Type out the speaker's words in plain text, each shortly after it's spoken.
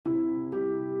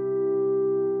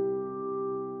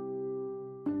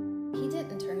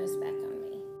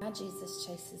my Jesus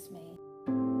chases me.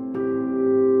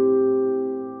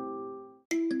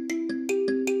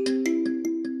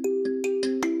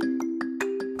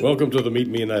 Welcome to the Meet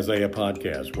Me in Isaiah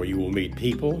podcast, where you will meet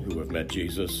people who have met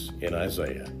Jesus in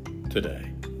Isaiah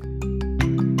today.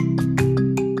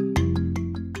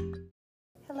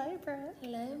 Hello, Brooke.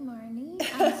 Hello, Marnie.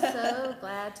 I'm so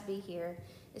glad to be here.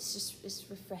 It's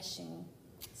refreshing.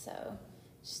 So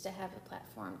just to have a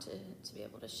platform to be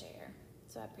able to share.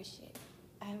 So I appreciate it.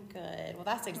 Oh, good. Well,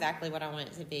 that's exactly what I want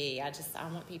it to be. I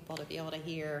want people to be able to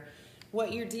hear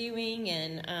what you're doing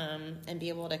and be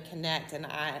able to connect. And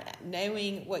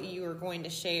knowing what you are going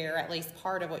to share, at least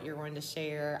part of what you're going to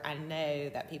share, I know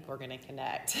that people are going to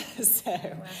connect. Well, I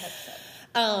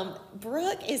hope so.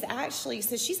 Brooke is actually,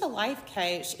 so she's a life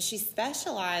coach. She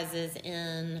specializes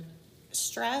in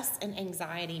stress and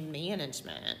anxiety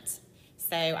management.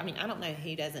 So, I mean, I don't know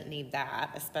who doesn't need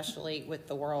that, especially with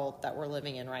the world that we're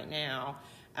living in right now.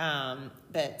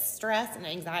 But stress and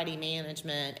anxiety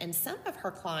management, and some of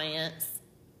her clients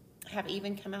have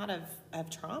even come out of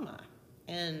trauma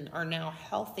and are now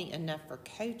healthy enough for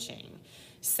coaching.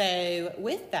 So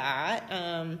with that,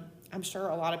 I'm sure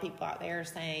a lot of people out there are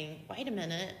saying, wait a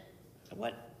minute,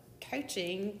 what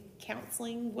coaching,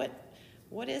 counseling,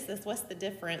 what is this? What's the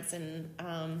difference? And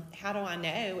how do I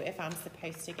know if I'm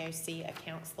supposed to go see a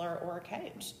counselor or a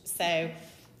coach? So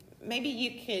maybe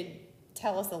you could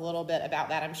tell us a little bit about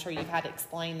that. I'm sure you've had to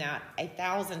explain that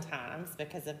 1,000 times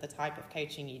because of the type of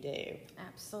coaching you do.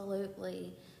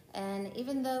 Absolutely. And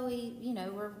even though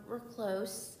we're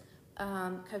close,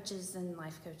 coaches and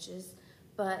life coaches,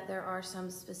 but there are some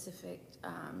specific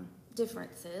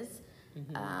differences.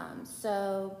 Mm-hmm.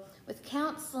 So with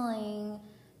counseling,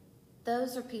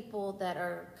 those are people that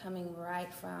are coming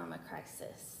right from a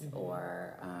crisis, mm-hmm.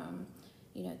 or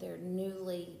they're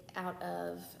newly out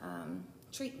of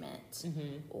treatment,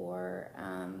 mm-hmm. or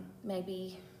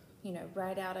maybe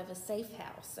right out of a safe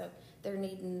house. So they're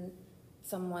needing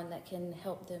someone that can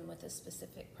help them with a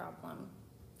specific problem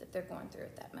that they're going through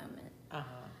at that moment.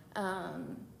 Uh-huh.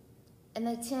 And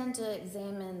they tend to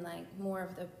examine more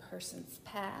of the person's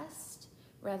past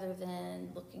rather than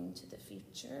looking to the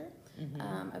future,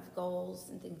 mm-hmm. of goals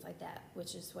and things like that,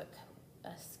 which is what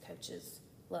us coaches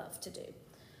love to do.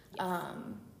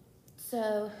 Yes.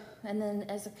 And then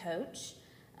as a coach,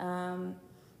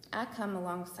 I come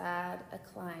alongside a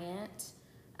client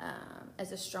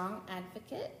as a strong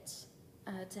advocate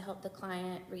to help the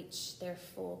client reach their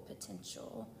full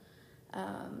potential.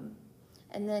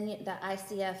 And then the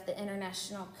ICF, the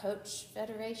International Coach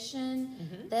Federation,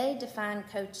 mm-hmm. they define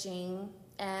coaching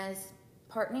as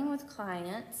partnering with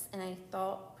clients in a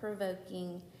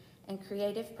thought-provoking and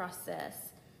creative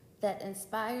process that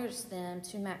inspires them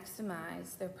to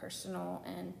maximize their personal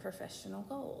and professional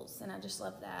goals. And I just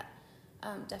love that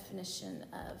definition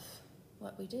of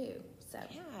what we do. So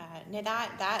yeah, no,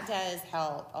 that does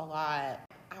help a lot.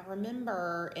 I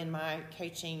remember in my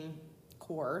coaching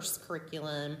course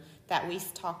curriculum that we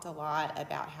talked a lot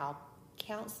about how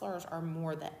counselors are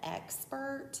more the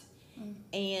expert.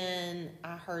 And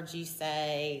I heard you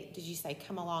say, did you say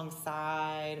come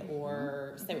alongside, mm-hmm.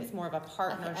 or so it's more of a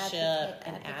partnership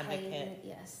and advocate?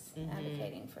 Yes, mm-hmm.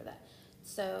 advocating for that.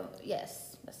 So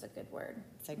yes, that's a good word.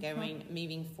 So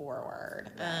moving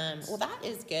forward. Right. Well, that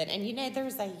is good. And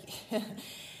there's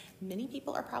many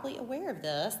people are probably aware of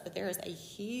this, but there is a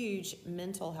huge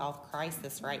mental health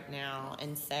crisis right now.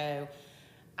 And so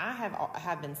I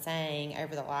have been saying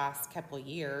over the last couple of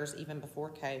years, even before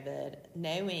COVID,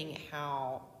 knowing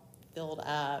how filled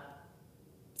up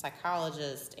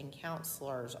psychologists and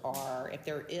counselors are, if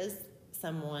there is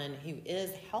someone who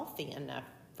is healthy enough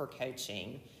for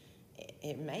coaching,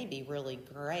 it may be really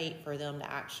great for them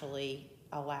to actually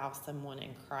allow someone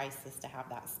in crisis to have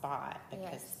that spot,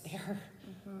 because there are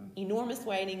enormous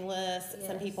waiting lists. Yes.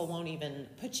 Some people won't even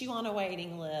put you on a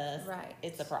waiting list. Right.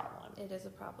 It's a problem. It is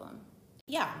a problem.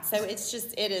 Yeah, so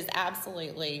it is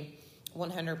absolutely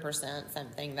 100%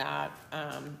 something that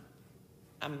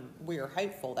we're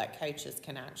hopeful that coaches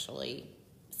can actually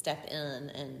step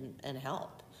in and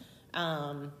help.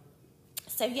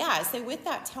 So with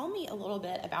that, tell me a little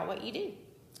bit about what you do.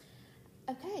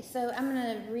 Okay, so I'm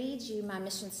going to read you my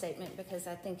mission statement because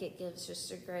I think it gives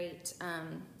just a great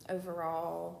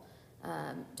overall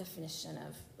definition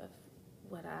of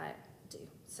what I do.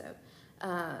 So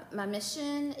my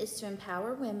mission is to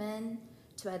empower women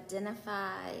to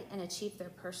identify and achieve their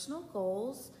personal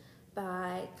goals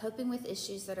by coping with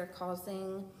issues that are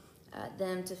causing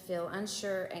them to feel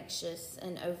unsure, anxious,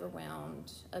 and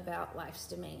overwhelmed about life's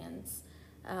demands.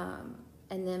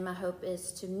 And then my hope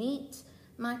is to meet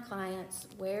my clients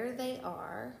where they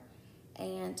are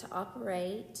and to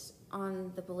operate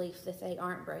on the belief that they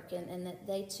aren't broken and that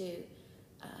they too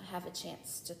have a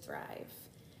chance to thrive.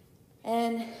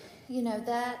 And,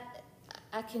 that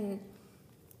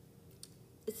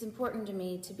it's important to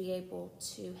me to be able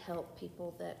to help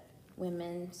people that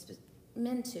men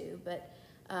too, but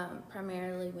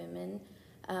primarily women,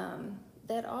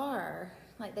 that are,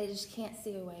 like, they just can't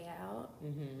see a way out.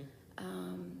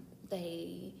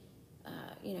 They,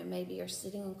 maybe are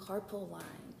sitting in carpool line.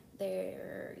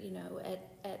 They're,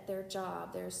 at their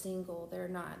job, they're single, they're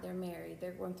not, they're married,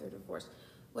 they're going through divorce.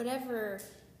 Whatever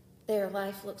their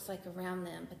life looks like around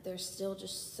them, but they're still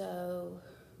just so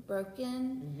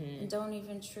broken and don't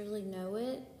even truly know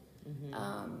it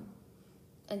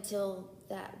until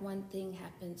that one thing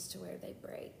happens to where they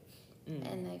break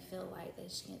and they feel like they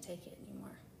just can't take it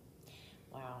anymore.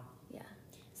 Wow. Yeah.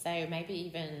 So maybe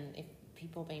even if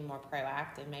people being more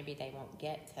proactive, maybe they won't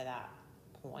get to that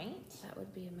point. That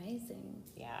would be amazing.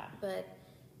 Yeah. But,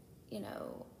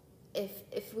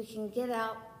 if we can get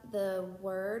out the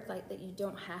word, like, that you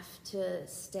don't have to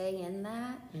stay in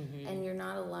that and you're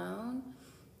not alone,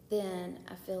 then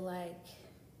I feel like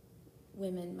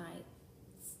women might,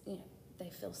 they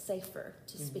feel safer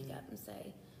to speak up and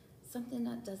say something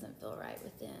that doesn't feel right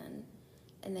within,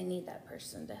 and they need that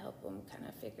person to help them kind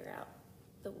of figure out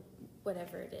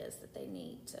whatever it is that they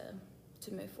need to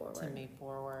move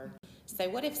forward. So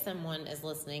what if someone is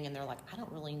listening and they're like, I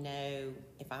don't really know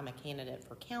if I'm a candidate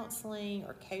for counseling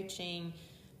or coaching?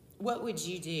 What would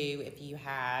you do if you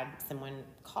had someone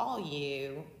call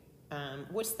you?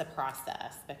 What's the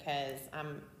process? Because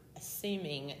I'm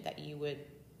assuming that you would,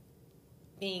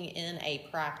 being in a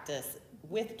practice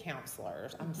with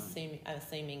counselors, I'm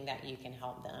assuming that you can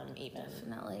help them even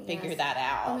figure that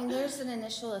out. I mean, there's an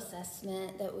initial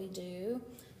assessment that we do.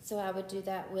 So I would do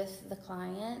that with the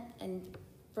client, and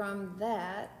from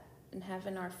that, and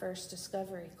having our first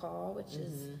discovery call, which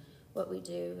is what we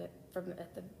do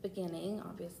at the beginning,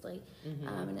 obviously,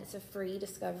 and it's a free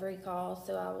discovery call.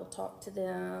 So I will talk to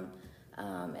them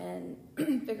and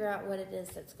figure out what it is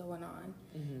that's going on,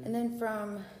 and then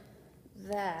from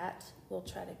that, we'll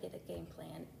try to get a game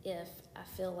plan if I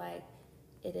feel like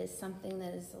it is something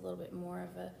that is a little bit more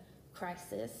of a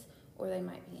crisis, or they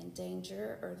might be in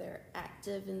danger, or they're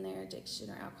active in their addiction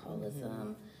or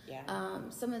alcoholism.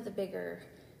 Some of the bigger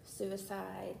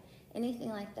suicide, anything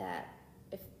like that,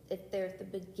 if they're at the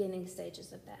beginning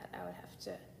stages of that, I would have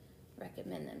to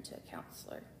recommend them to a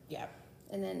counselor.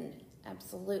 And then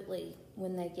absolutely,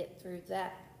 when they get through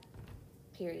that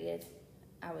period,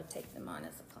 I would take them on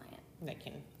as a client. They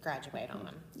can graduate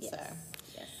on. Yes.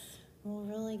 Well,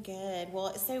 really good.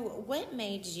 Well, so what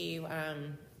made you,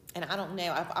 and I don't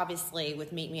know, obviously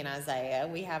with Meet Me in Isaiah,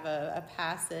 we have a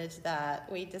passage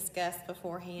that we discussed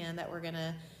beforehand that we're going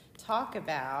to talk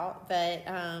about, but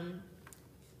I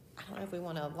don't know if we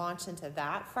want to launch into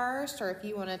that first, or if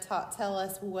you want to tell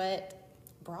us what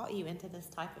brought you into this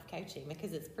type of coaching,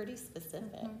 because it's pretty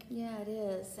specific. Yeah, it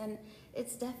is. And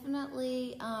it's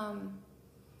definitely,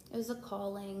 it was a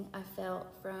calling I felt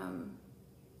from,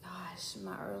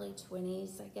 my early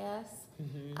 20s, I guess.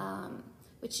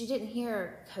 Which you didn't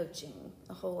hear coaching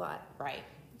a whole lot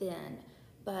then.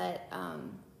 But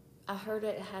I heard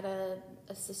it had a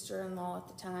sister-in-law at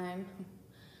the time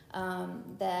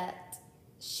that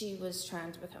she was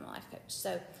trying to become a life coach.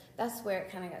 So that's where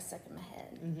it kind of got stuck in my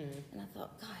head. And I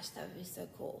thought, gosh, that would be so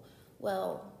cool.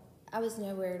 Well, I was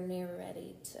nowhere near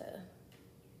ready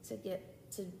to get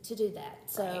to do that.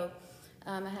 So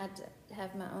I had to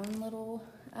have my own little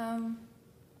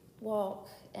walk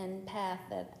and path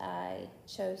that I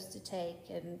chose to take,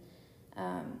 and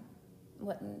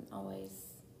wasn't always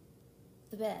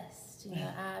the best.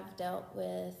 I've dealt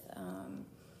with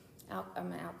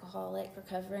I'm an alcoholic,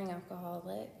 recovering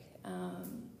alcoholic,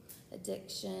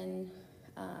 addiction,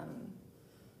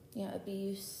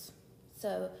 abuse.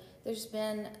 So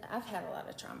I've had a lot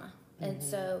of trauma. And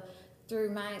so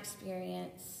through my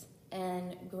experience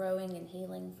and growing and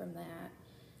healing from that,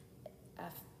 I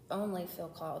only feel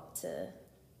called to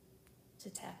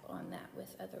tap on that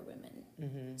with other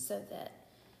women so that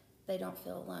they don't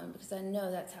feel alone, because I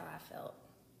know that's how I felt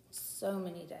so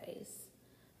many days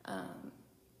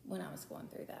when I was going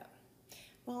through that.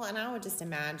 Well, and I would just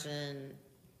imagine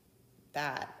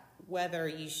that whether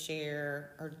you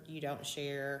share or you don't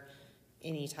share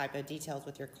any type of details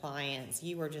with your clients,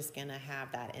 you are just going to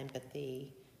have that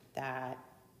empathy that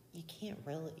you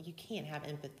can't have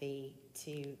empathy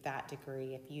to that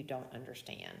degree if you don't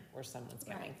understand where someone's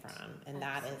coming from. And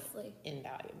that is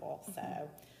invaluable. So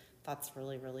That's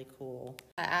really, really cool.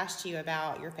 I asked you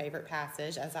about your favorite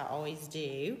passage, as I always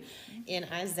do, in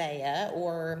Isaiah,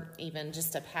 or even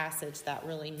just a passage that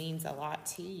really means a lot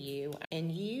to you.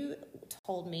 And you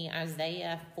told me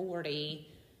Isaiah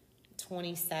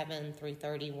 40:27 through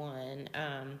 31.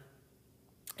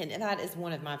 And that is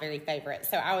one of my very favorites.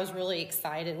 So I was really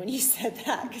excited when you said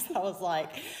that, because I was like,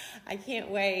 I can't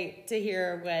wait to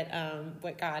hear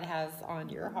what God has on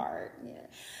your heart. Yeah.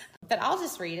 But I'll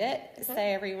just read it, Okay. so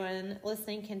everyone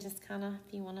listening can just kind of,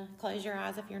 if you want to close your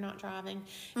eyes if you're not driving,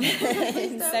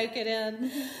 Please and don't. soak it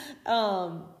in.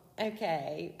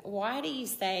 Okay. Why do you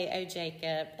say, O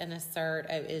Jacob, and assert,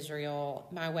 O Israel,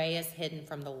 my way is hidden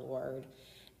from the Lord,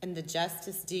 and the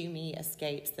justice due me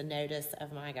escapes the notice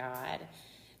of my God?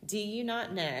 Do you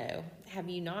not know? Have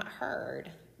you not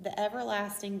heard? The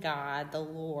everlasting God, the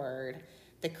Lord,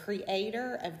 the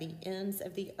creator of the ends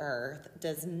of the earth,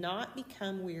 does not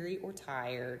become weary or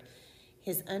tired.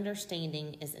 His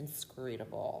understanding is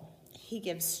inscrutable. He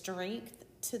gives strength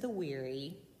to the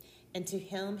weary, and to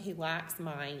him who lacks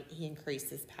might, he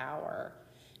increases power.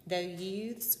 Though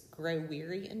youths grow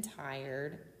weary and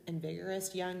tired, and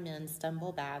vigorous young men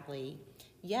stumble badly,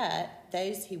 yet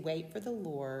those who wait for the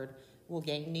Lord will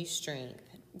gain new strength.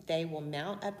 They will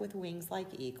mount up with wings like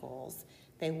eagles.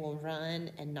 They will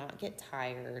run and not get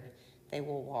tired. They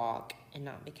will walk and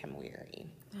not become weary.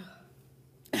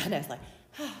 And I was like,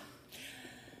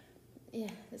 Yeah,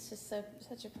 it's just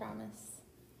such a promise.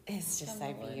 it's just From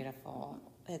so the Lord. beautiful.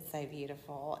 It's so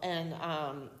beautiful. And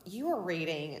you were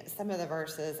reading some of the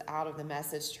verses out of the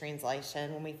Message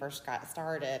translation when we first got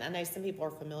started. I know some people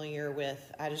are familiar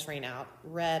with, I just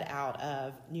read out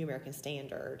of New American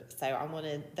Standard. So I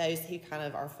wanted those who kind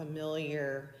of are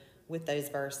familiar with those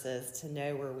verses to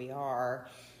know where we are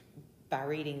by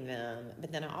reading them.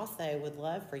 But then I also would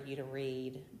love for you to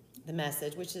read the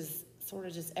Message, which is sort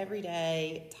of just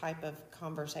everyday type of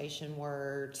conversation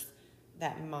words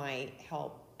that might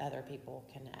help other people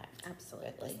connect Absolutely.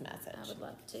 with this message. I would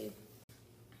love to.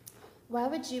 Why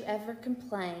would you ever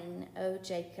complain, O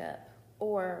Jacob,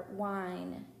 or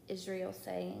whine, Israel,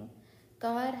 saying,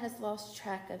 God has lost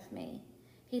track of me.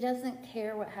 He doesn't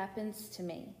care what happens to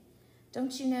me.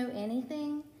 Don't you know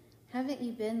anything? Haven't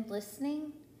you been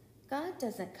listening? God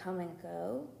doesn't come and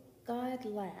go. God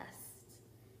lasts.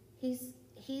 He's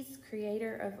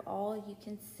creator of all you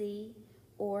can see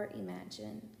or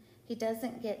imagine. He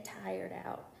doesn't get tired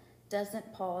out,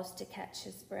 doesn't pause to catch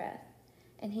his breath,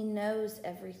 and he knows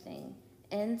everything,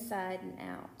 inside and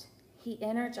out. He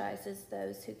energizes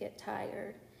those who get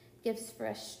tired, gives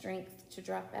fresh strength to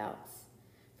dropouts.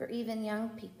 For even young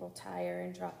people tire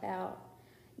and drop out.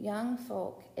 Young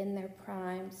folk in their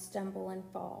prime stumble and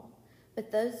fall,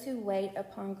 but those who wait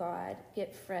upon God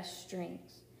get fresh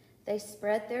strength. They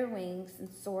spread their wings and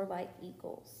soar like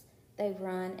eagles. They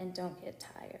run and don't get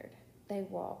tired. They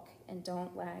walk and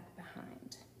don't lag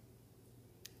behind.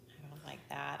 I don't like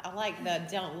that. I like the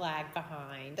don't lag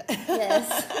behind.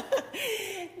 Yes.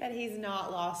 That he's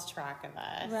not lost track of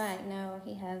us. Right, no,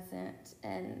 he hasn't.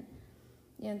 And,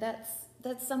 you know,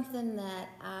 that's something that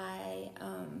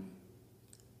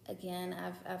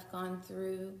I've gone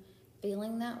through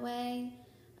feeling that way,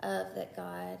 of that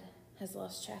God has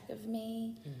lost track of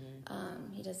me.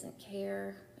 Mm-hmm. He doesn't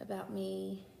care about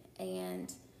me.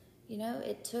 And, you know,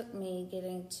 it took me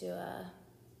getting to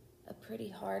a pretty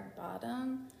hard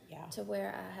bottom, Yeah. to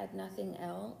where I had nothing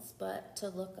else but to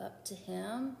look up to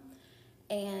him.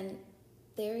 And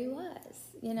there he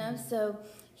was, you know. Mm-hmm. So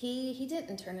he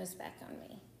didn't turn his back on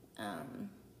me.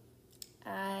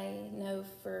 I know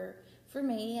for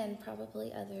me and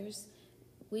probably others,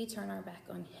 we turn our back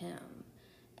on him.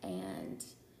 And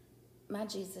my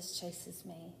Jesus chases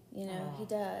me, you know. Oh. He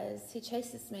does. He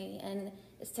chases me, and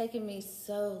it's taken me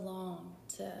so long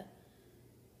to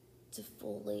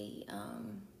fully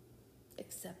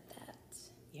accept that,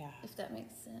 Yeah. if that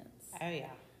makes sense. Oh,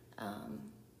 yeah.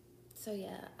 So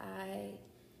yeah, I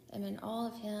am in awe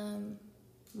of him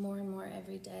more and more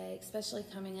every day, especially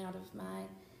coming out of my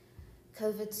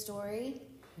COVID story,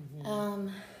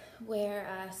 where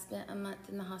I spent a month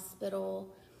in the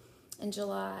hospital in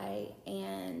July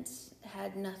and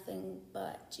had nothing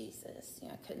but Jesus. You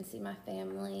know, I couldn't see my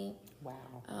family. Wow.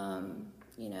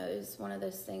 You know, it was one of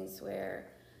those things where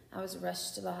I was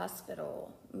rushed to the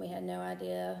hospital, and we had no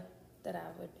idea that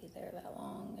I would be there that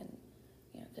long, and,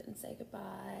 you know, couldn't say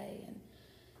goodbye. And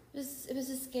it was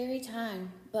a scary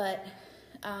time, but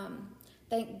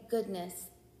thank goodness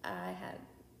I had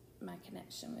my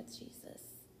connection with Jesus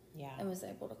Yeah. and was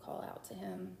able to call out to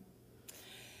him.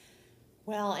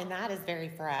 Well, and that is very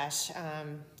fresh,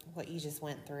 what you just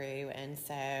went through. And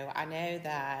so I know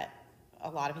that a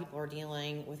lot of people are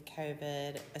dealing with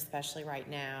COVID, especially right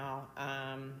now.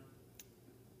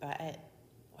 But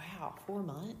wow, 4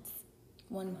 months?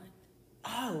 1 month.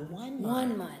 Oh, 1 month.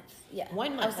 1 month, yeah.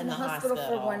 1 month I was in the hospital for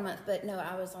hospital. 1 month, but no,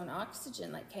 I was on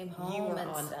oxygen, like came home You were and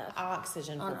on stuff.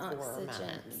 oxygen for On 4 oxygen,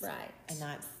 months. right. And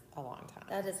that's a long time.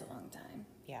 That is a long time.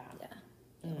 Yeah. Yeah,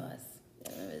 it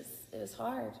was. It was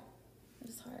hard. It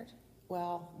was hard.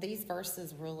 Well, these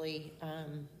verses really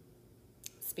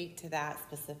speak to that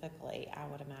specifically, I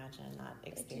would imagine, that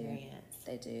experience.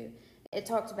 They do. It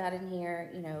talked about in here,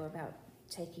 you know, about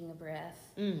taking a breath.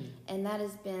 And that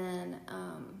has been,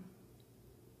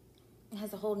 it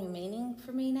has a whole new meaning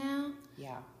for me now.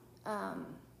 Yeah.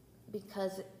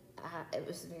 Because it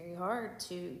was very hard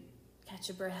to catch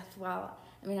a breath while,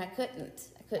 I couldn't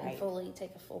Right. fully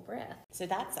take a full breath. So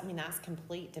that's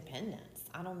complete dependence.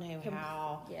 I don't know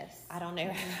how. Yes. I don't know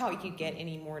how you get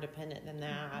any more dependent than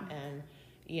that. And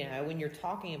you know, when you're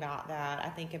talking about that, I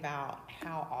think about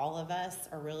how all of us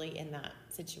are really in that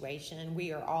situation.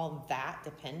 We are all that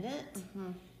dependent.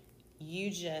 You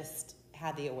just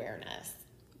had the awareness.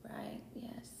 Right.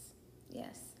 Yes.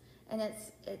 Yes. And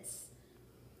it's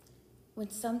when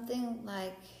something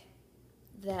like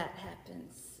that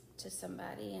happens to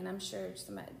somebody, and I'm sure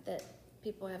that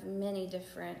people have many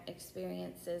different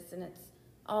experiences, and it's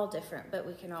all different, but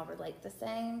we can all relate the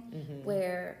same.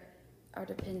 Where our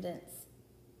dependence,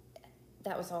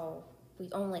 that was all, we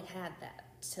only had that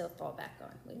to fall back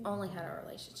on. We only had our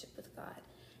relationship with God.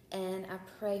 And I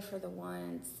pray for the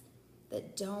ones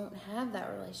that don't have that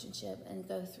relationship and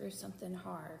go through something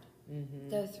hard,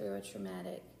 go through a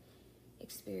traumatic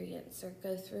experience, or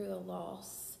go through a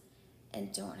loss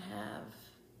and don't have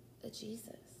the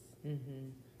Jesus,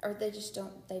 or they just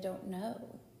don't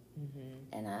know.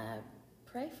 And I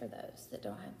pray for those that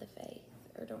don't have the faith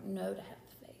or don't know to have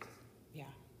the faith. Yeah.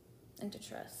 And to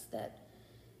trust that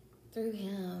through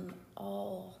Him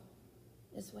all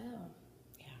is well.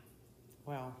 Yeah.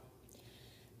 Well,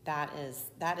 that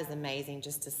is amazing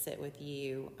just to sit with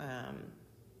you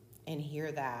and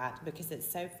hear that, because it's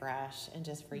so fresh, and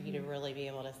just for you to really be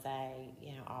able to say,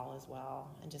 you know, all is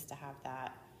well, and just to have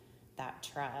that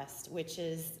trust, which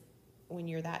is, when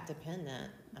you're that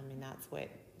dependent,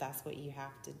 that's what you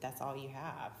have to, that's all you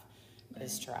have,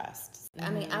 is trust.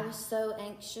 I was so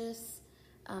anxious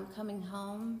coming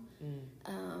home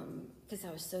because I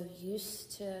was so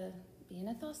used to being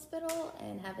at the hospital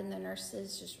and having the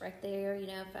nurses just right there, you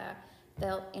know, if I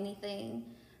felt anything.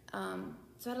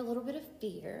 So I had a little bit of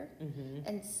fear,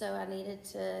 and so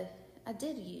I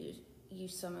did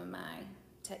use some of my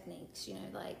techniques, you know,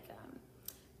 like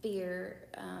fear,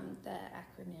 the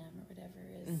acronym or whatever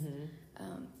is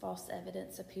false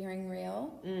evidence appearing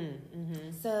real.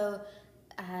 So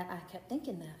I kept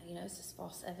thinking that, you know, it's just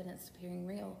false evidence appearing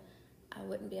real. I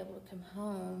wouldn't be able to come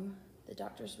home. The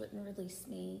doctors wouldn't release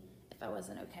me if I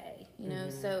wasn't okay, you know.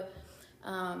 So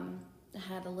I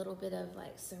had a little bit of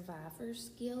like survivor's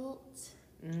guilt,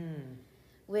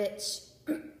 which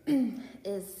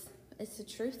it's a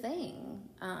true thing.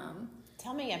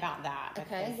 Tell me about that.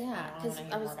 Okay, yeah, because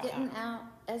I was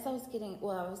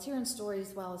I was hearing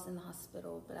stories while I was in the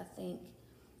hospital, but I think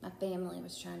my family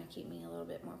was trying to keep me a little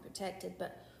bit more protected.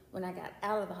 But when I got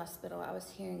out of the hospital, I was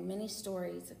hearing many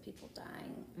stories of people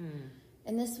dying.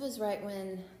 And this was right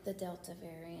when the Delta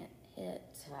variant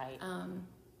hit. Right.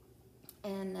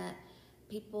 And that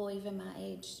people, even my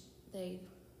age, they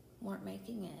weren't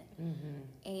making it.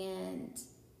 And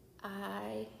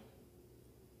I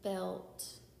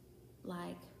felt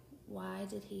like, why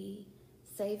did He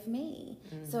save me?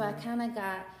 So I kind of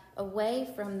got away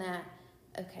from that,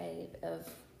 okay, of,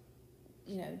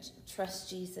 you know, trust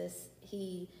Jesus.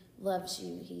 He loves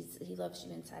you. He loves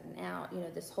you inside and out. You know,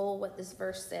 what this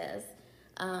verse says,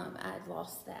 I'd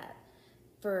lost that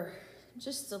for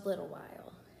just a little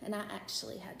while. And I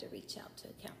actually had to reach out to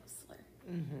a counselor.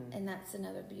 And that's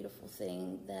another beautiful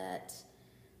thing that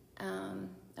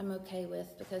I'm okay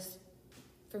with, because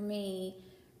for me,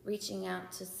 reaching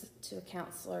out to a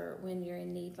counselor when you're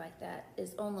in need like that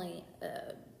is only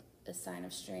a sign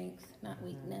of strength, not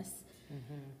weakness.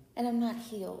 And I'm not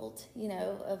healed, you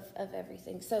know, of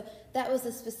everything. So that was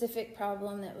a specific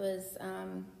problem that was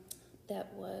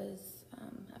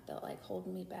I felt like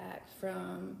holding me back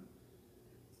from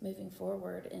moving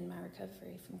forward in my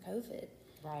recovery from COVID.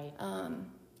 Right.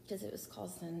 Because it was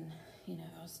causing, you know,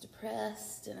 I was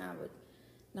depressed and I would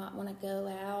not want to go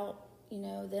out, you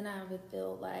know. Then I would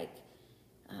feel like,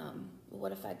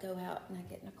 what if I go out and I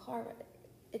get in a car wreck?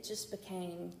 It just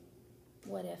became,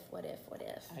 what if?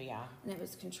 Oh, yeah. And it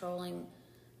was controlling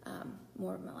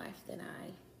more of my life than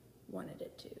I wanted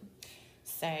it to.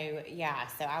 So, yeah,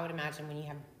 so I would imagine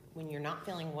when you're not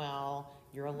feeling well,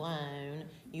 you're alone,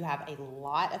 you have a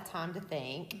lot of time to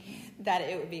think, that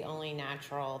it would be only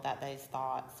natural that those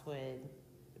thoughts would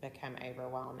become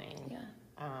overwhelming. Yeah.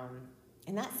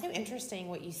 And that's so interesting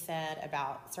what you said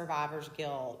about survivor's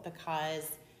guilt, because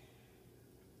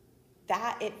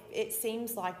that it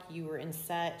seems like you were in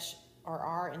such, or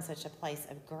are in such a place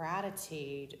of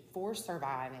gratitude for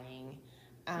surviving,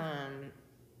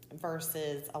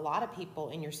 versus a lot of people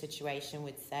in your situation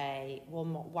would say, well,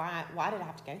 why did I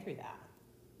have to go through that?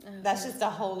 That's just a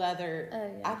whole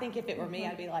other, I think if it were me,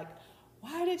 I'd be like,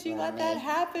 why did you let that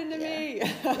happen to me?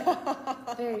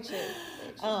 Yeah. Very true.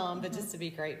 But just to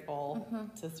be grateful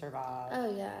to survive.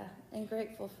 Oh, yeah. And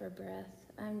grateful for breath.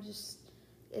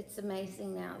 It's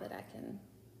amazing now that I can,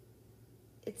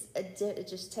 it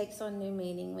just takes on new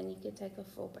meaning when you can take a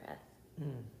full breath.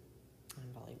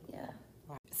 Unbelievable. Yeah.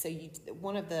 Right. So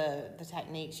one of the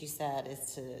techniques you said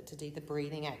is to do the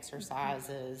breathing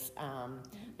exercises. I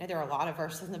know there are a lot of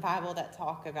verses in the Bible that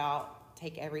talk about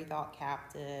take every thought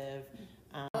captive.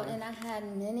 And I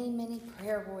had many, many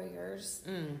prayer warriors,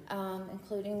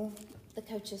 including the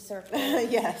coaches circle.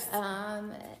 Yes.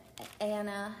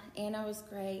 Anna was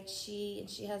great. She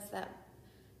has that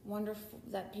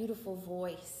beautiful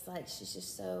voice. Like, she's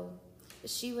just so.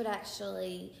 She would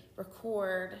actually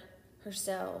record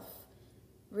herself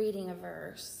reading a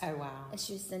verse. Oh, wow. And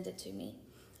she would send it to me.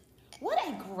 What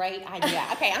a great idea.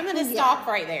 Okay, I'm going to stop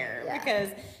right there because,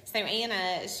 so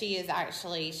Anna, she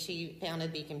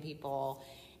founded Beacon People,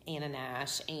 Anna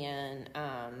Nash, and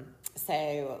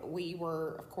so we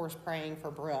were, of course, praying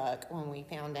for Brooke when we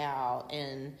found out,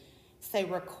 and so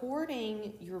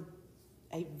recording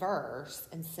a verse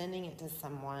and sending it to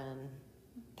someone,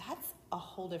 that's a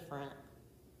whole different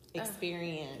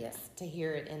experience to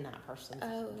hear it in that person's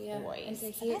voice. And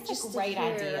to hear, that's a great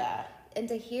idea. And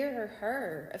to hear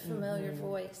her, a familiar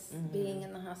voice, being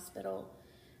in the hospital,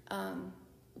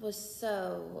 was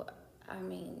so, I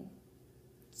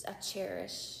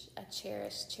cherish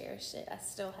it. I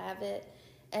still have it.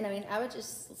 And I would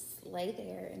just lay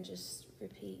there and just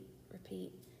repeat,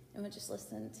 and would just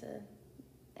listen to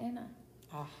Anna.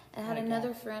 Oh, I had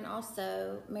another friend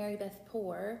also, Mary Beth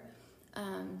Poore.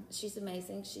 She's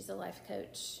amazing. She's a life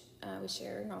coach. We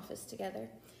share an office together.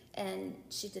 And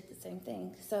she did the same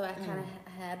thing. So I kind of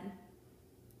had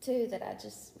two that I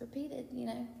just repeated,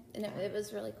 and it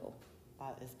was really cool.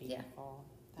 That is beautiful.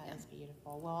 That is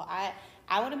beautiful. Well, I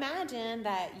would imagine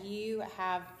that you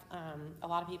have a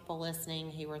lot of people listening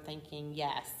who are thinking,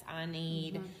 yes, I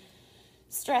need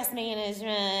stress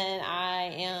management.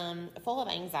 I am full of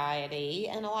anxiety.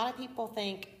 And a lot of people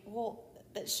think, well,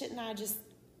 but shouldn't I just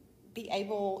be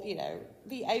able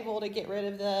to get rid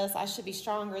of this? I should be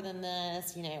stronger than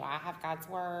this. I have God's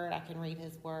word. I can read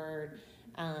his word.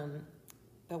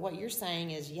 But what you're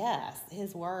saying is, yes,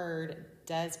 his word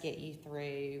does get you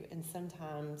through. And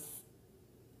sometimes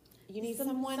you need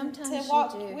someone to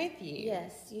walk with you.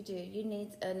 Yes, you do. You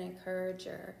need an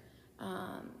encourager,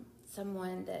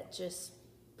 someone that just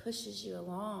pushes you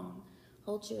along,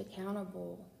 holds you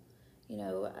accountable.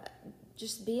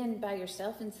 Just being by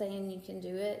yourself and saying you can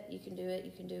do it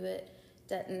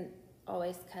doesn't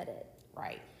always cut it.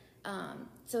 Right.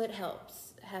 So it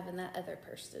helps having that other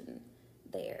person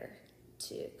there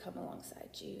to come alongside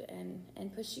you and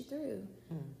push you through,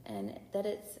 and that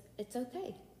it's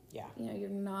okay. Yeah. You're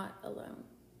not alone.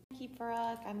 Thank you,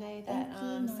 Brooke. I know that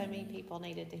so many people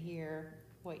needed to hear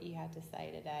what you had to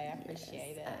say today. I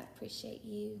appreciate it. I appreciate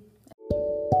you.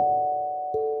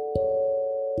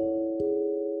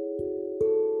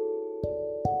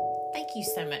 Thank you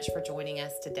so much for joining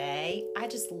us today. I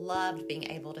just loved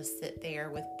being able to sit there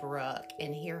with Brooke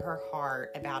and hear her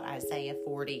heart about Isaiah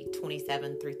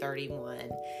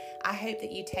 40:27-31. I hope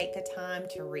that you take the time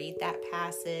to read that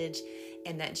passage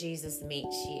and that Jesus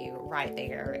meets you right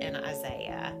there in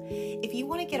Isaiah. If you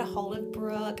want to get a hold of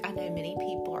Brooke, I know many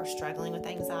people are struggling with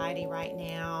anxiety right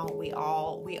now. We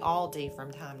all do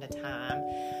from time to time.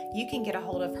 You can get a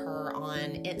hold of her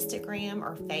on Instagram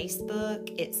or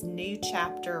Facebook. It's New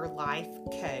Chapter Life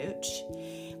Coach.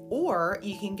 Or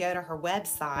you can go to her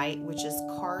website, which is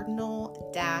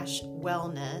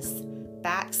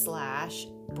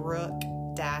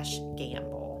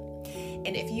cardinal-wellness.com/Brooke-Gamble.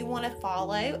 And if you want to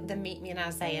follow the Meet Me in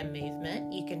Isaiah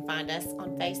movement, you can find us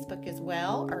on Facebook as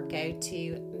well, or go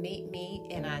to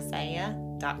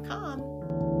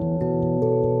meetmeinisaiah.com.